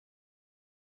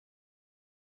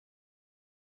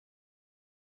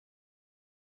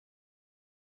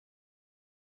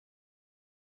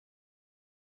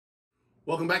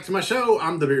Welcome back to my show.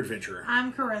 I'm the Beer Adventurer.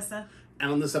 I'm Carissa.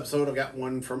 And on this episode, I've got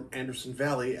one from Anderson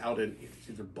Valley out in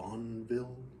either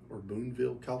Boonville or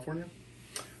Boonville, California.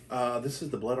 This is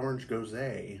the Blood Orange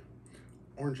Gose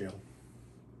Orange Ale.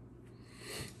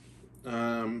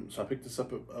 So I picked this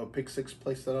up at a Pick 6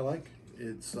 place that I like.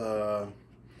 It's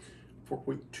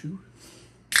 4.2.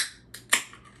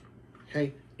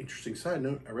 Hey, interesting side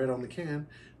note. I read on the can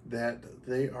that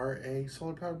they are a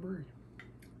solar powered brewery.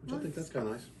 Which I think that's kind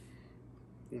of nice.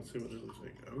 Let's see what it looks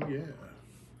like. Oh, yeah.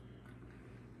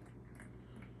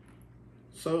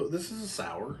 So, this is a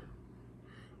sour.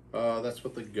 That's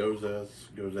what the Goses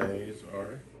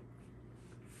are.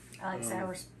 I like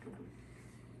sours.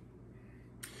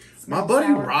 My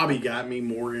buddy Robbie got me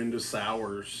more into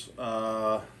sours.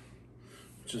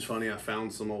 Which is funny. I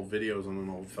found some old videos on an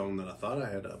old phone that I thought I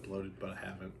had uploaded, but I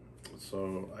haven't.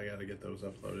 So, I got to get those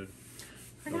uploaded.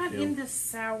 I got into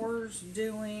sours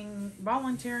doing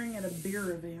volunteering at a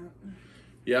beer event.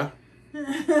 Yeah?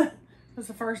 It was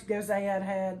the first Gose I'd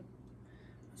had.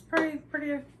 It's pretty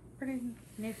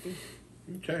nifty.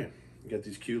 Okay. You got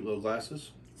these cute little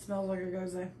glasses. Smells like a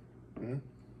Gose. Mm-hmm.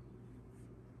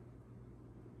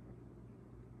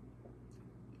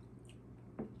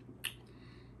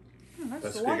 That's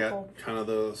Got delightful. kind of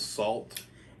the salt.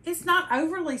 It's not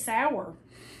overly sour.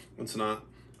 It's not.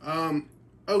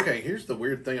 Okay, here's the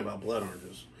weird thing about blood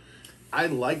oranges. I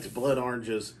liked blood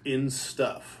oranges in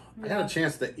stuff. I had a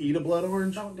chance to eat a blood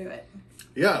orange. Don't do it.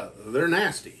 Yeah, they're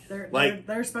nasty.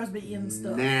 They're supposed to be in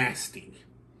stuff. Nasty.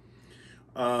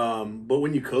 But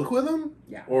when you cook with them,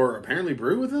 yeah, or apparently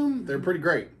brew with them, they're pretty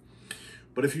great.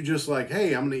 But if you just like,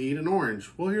 hey, I'm going to eat an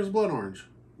orange. Well, here's a blood orange.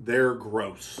 They're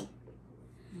gross.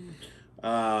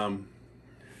 They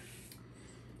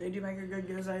do make a good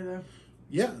Gose though.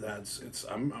 Yeah,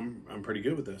 I'm pretty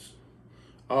good with this.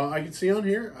 I can see on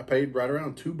here I paid right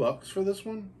around $2 for this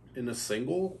one in a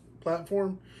single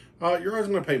platform. You're always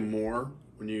going to pay more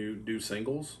when you do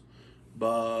singles,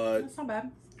 but that's not bad.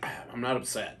 I'm not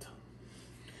upset.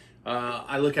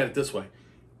 I look at it this way: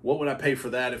 what would I pay for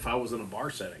that if I was in a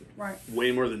bar setting? Right.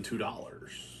 Way more than $2.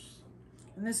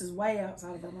 And this is way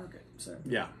outside of our market, so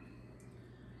yeah.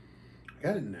 I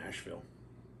got it in Nashville.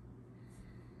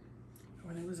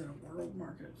 When it was in a world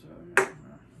market, so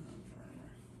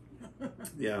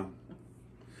yeah.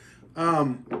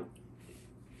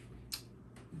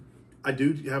 I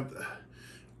do have.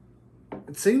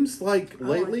 It seems like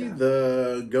lately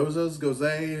the Goses,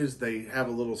 they have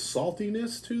a little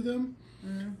saltiness to them.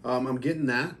 Mm-hmm. I'm getting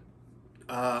that.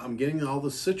 I'm getting all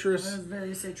the citrus. That is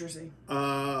very citrusy.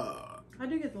 I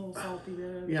do get the little salty bit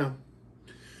of it. Yeah.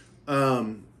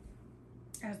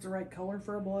 It has the right color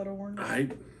for a blood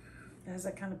orange. It has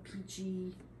that kind of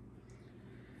peachy.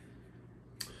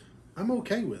 I'm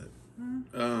okay with it.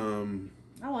 Mm.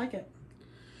 I like it.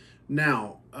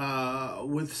 Now,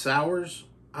 with sours,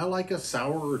 I like a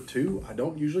sour or two. I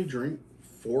don't usually drink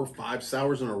 4 or 5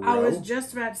 sours in a row. I was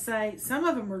just about to say, some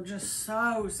of them are just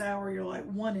so sour, you're like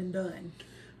one and done.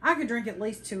 I could drink at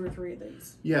least 2 or 3 of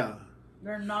these. Yeah.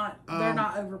 They're not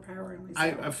overpoweringly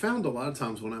sour. I found a lot of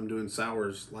times when I'm doing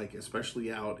sours, like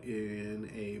especially out in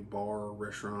a bar,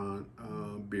 restaurant,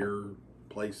 beer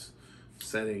place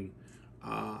setting,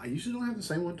 I usually don't have the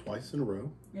same one twice in a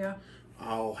row. Yeah.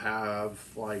 I'll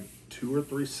have like 2 or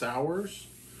 3 sours,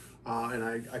 and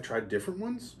I tried different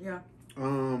ones. Yeah.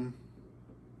 One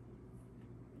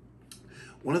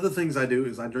of the things I do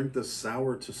is I drink the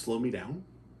sour to slow me down.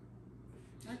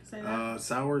 I can say that.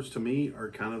 Sours to me are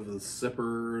kind of the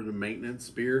sipper, the maintenance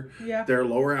beer. Yeah. They're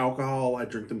lower alcohol. I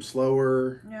drink them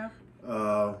slower. Yeah.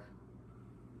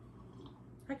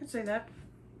 I could say that.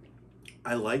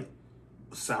 I like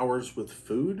sours with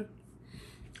food.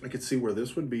 I could see where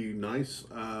this would be nice.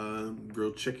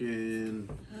 Grilled chicken.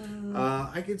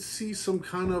 I could see some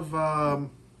kind of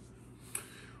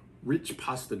rich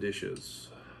pasta dishes.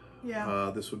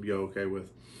 Yeah. This would go okay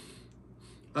with.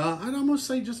 I'd almost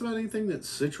say just about anything that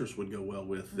citrus would go well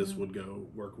with. This would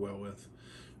work well with.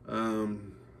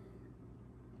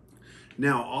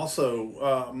 Now,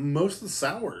 also, most of the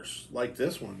sours like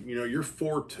this one, you're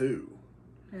 4.2.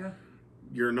 Yeah.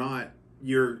 You're not.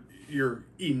 You're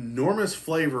enormous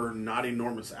flavor, not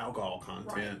enormous alcohol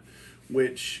content,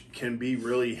 which can be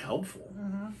really helpful.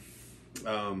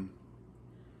 Mm-hmm.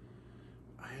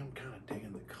 I am kind of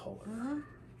digging the color. Mm-hmm.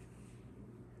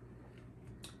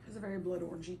 It's a very blood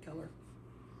orangey color.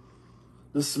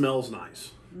 This smells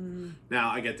nice. Mm-hmm. Now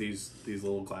I get these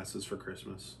little glasses for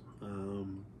Christmas.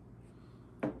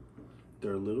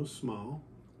 They're a little small,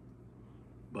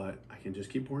 but I can just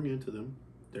keep pouring into them.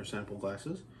 They're sample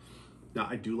glasses. Now,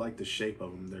 I do like the shape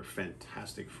of them. They're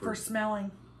fantastic for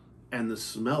smelling. And the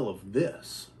smell of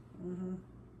this Mm-hmm.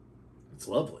 It's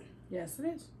lovely. Yes, it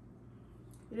is.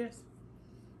 It is.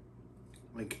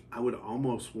 Like, I would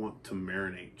almost want to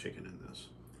marinate chicken in this.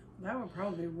 That would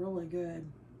probably be really good.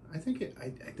 I think it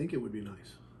would be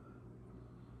nice.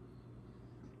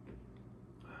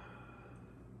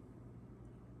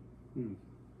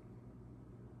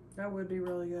 That would be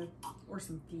really good. Or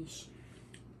some fish.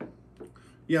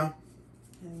 Yeah.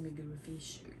 I think it'd be good with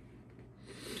fish.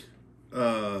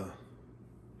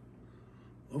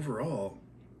 Overall,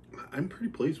 I'm pretty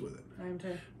pleased with it. I am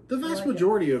too. The vast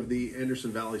majority of the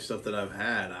Anderson Valley stuff that I've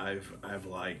had, I've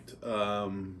liked.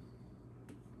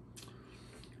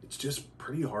 It's just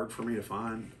pretty hard for me to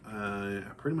find. I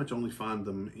pretty much only find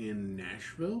them in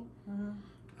Nashville.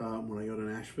 When I go to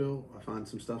Nashville, I find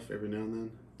some stuff every now and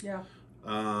then. Yeah.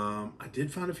 I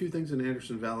did find a few things in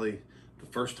Anderson Valley the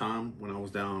first time when I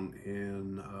was down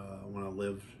in when I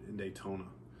lived in Daytona.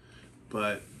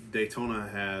 But Daytona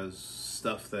has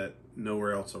stuff that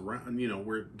nowhere else around. You know,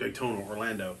 we're Daytona,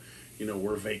 Orlando. You know,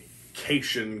 we're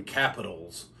vacation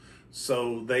capitals,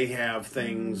 so they have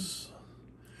things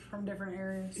from different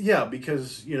areas. Yeah,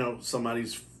 because you know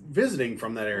somebody's visiting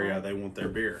from that area, Right. they want their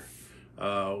beer.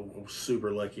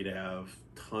 Super lucky to have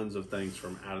tons of things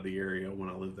from out of the area when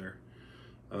I lived there.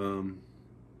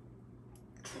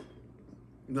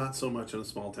 Not so much in a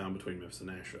small town between Memphis and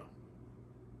Nashville.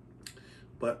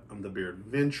 But I'm the beer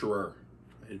adventurer.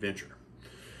 You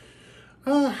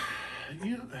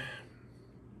know,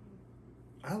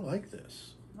 I like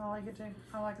this. I like it too.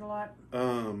 I like it a lot.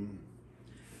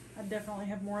 I definitely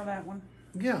have more of that one.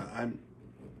 Yeah,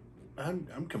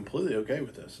 I'm completely okay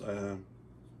with this. I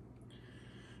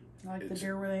like the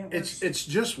beer with antlers. It's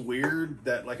just weird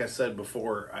that, like I said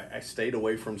before, I stayed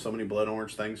away from so many blood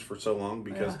orange things for so long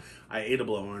because I ate a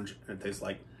blood orange and it tastes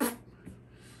like.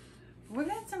 We've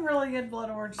had some really good blood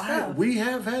orange stuff. We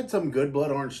have had some good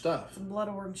blood orange stuff. Some blood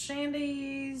orange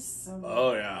shandies.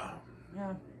 Oh yeah.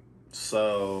 Yeah.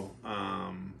 So,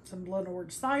 some blood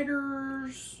orange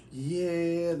ciders.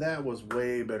 Yeah, that was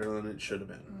way better than it should have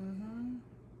been.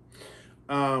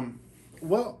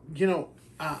 Well, you know,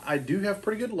 I do have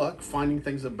pretty good luck finding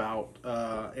things about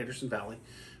Anderson Valley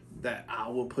that I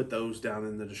will put those down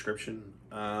in the description.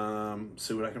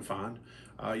 See what I can find.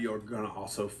 You're going to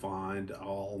also find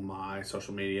all my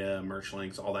social media, merch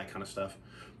links, all that kind of stuff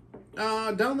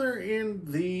down there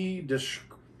in the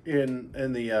in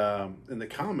the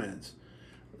comments.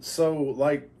 So,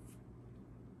 like,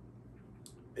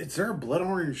 is there a blood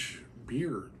orange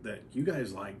beer that you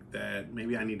guys like that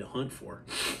maybe I need to hunt for?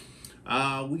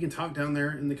 We can talk down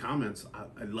there in the comments.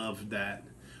 I love that.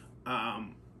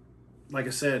 Like I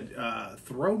said,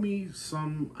 throw me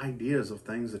some ideas of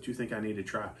things that you think I need to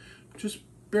try. Just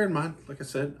bear in mind, like I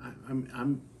said,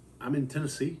 I'm in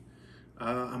Tennessee.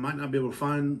 I might not be able to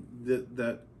find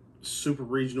that super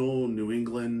regional New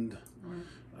England,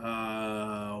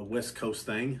 West Coast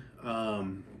thing,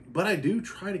 but I do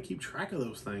try to keep track of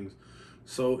those things.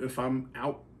 So if I'm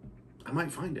out, I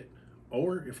might find it.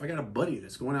 Or if I got a buddy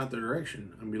that's going out the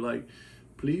direction, I'd be like,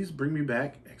 please bring me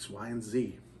back X, Y, and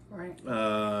Z. Right.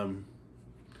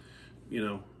 You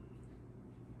know,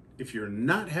 if you're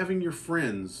not having your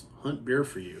friends hunt beer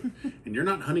for you, and you're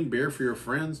not hunting beer for your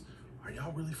friends, are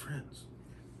y'all really friends?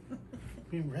 I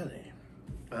mean, really.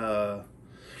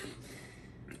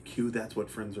 Cue That's What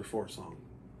Friends Are For song.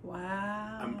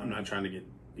 Wow. I'm not trying to get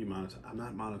demonetized. I'm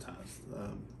not monetized.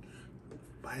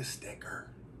 Buy a sticker.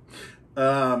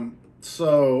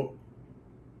 So,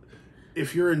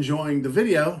 if you're enjoying the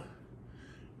video,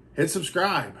 hit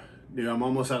subscribe. Dude, I'm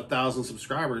almost at 1,000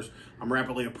 subscribers. I'm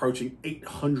rapidly approaching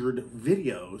 800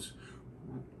 videos.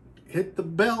 Hit the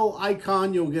bell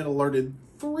icon. You'll get alerted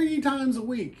 3 times a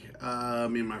week.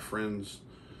 Me and my friends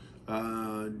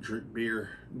drink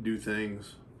beer, do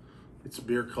things. It's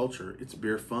beer culture. It's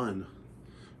beer fun.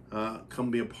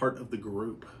 Come be a part of the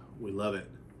group. We love it.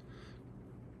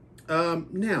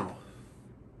 Now,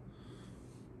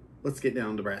 let's get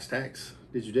down to brass tacks.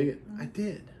 Did you dig it? I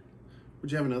did.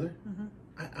 Would you have another?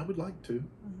 I would like to.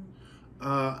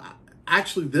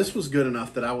 Actually, this was good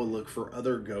enough that I will look for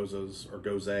other Goses or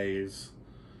Goses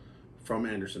from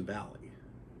Anderson Valley.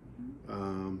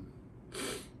 I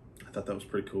thought that was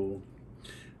pretty cool.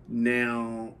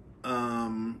 Now,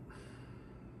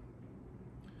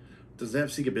 does it have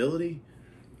seekability?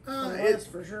 It's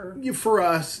for sure. For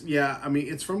us, yeah. I mean,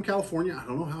 it's from California. I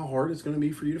don't know how hard it's going to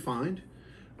be for you to find,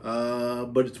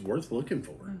 but it's worth looking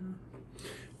for.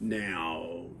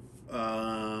 Now,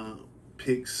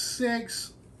 pick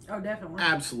 6. Oh, definitely.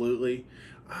 Absolutely.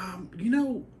 You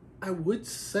know, I would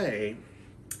say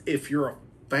if you're a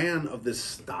fan of this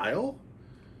style,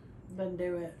 Then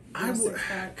do it. I would,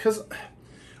 because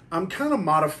I'm kind of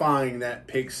modifying that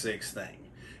Pig Six thing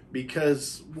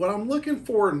because what I'm looking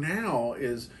for now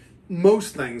is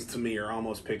most things to me are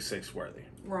almost Pig Six worthy.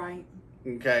 Right.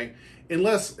 Okay,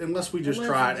 unless we just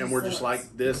try it and we're just sucks.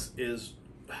 like, this is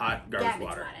hot garbage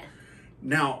water. Got it.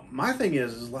 Now my thing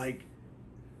is like,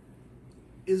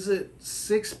 is it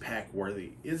 6-pack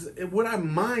worthy? Would I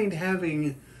mind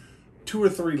having 2 or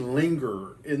 3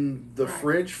 linger in the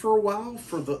fridge for a while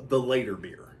for the later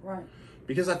beer? Right.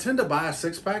 Because I tend to buy a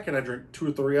 6-pack and I drink 2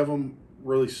 or 3 of them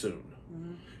really soon,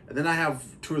 and then I have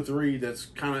 2 or 3 that's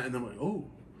kind of, and then I'm like, oh,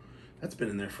 that's been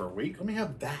in there for a week. Let me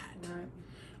have that.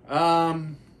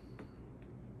 Right.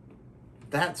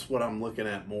 That's what I'm looking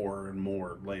at more and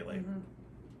more lately.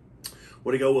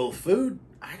 Would it go well with food?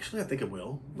 Actually, I think it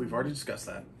will. We've already discussed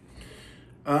that.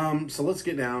 So let's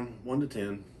get down 1 to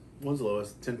 10. 1's the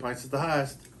lowest. 10 pints is the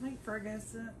highest. I think for a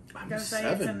Gose, I'm a it's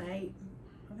 7. an 8.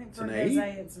 I think for It's a an 8?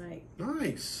 Gose, it's an 8.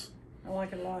 Nice. I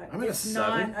like it a lot. I'm at a It's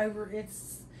 7. not over.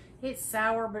 It's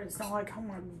sour, but it's not like, oh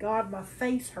my god, my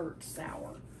face hurts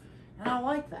sour. And I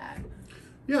like that.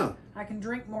 Yeah. I can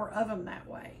drink more of them that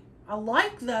way. I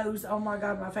like those, oh my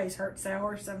god, my face hurts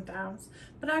sour sometimes,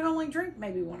 but I only drink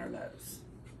maybe 1 of those.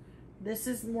 This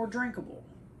is more drinkable.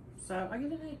 So I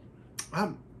give it an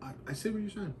 8. I see what you're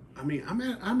saying. I mean,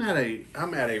 I'm at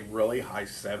a really high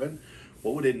 7.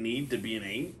 What would it need to be an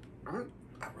 8? I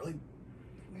really,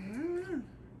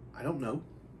 I don't know.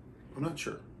 I'm not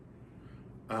sure.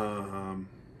 But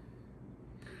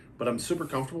I'm super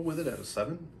comfortable with it at a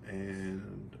 7,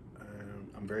 and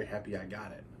I'm very happy I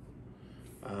got it.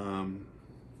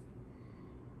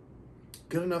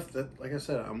 Good enough that, like I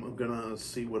said, I'm gonna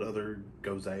see what other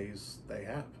Goses they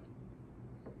have.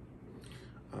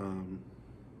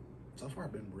 So far,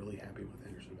 I've been really happy with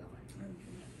Anderson Valley.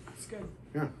 It's good.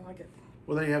 Yeah. I like it.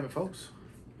 Well, there you have it, folks.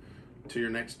 To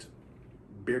your next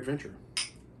beer adventure.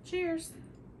 Cheers.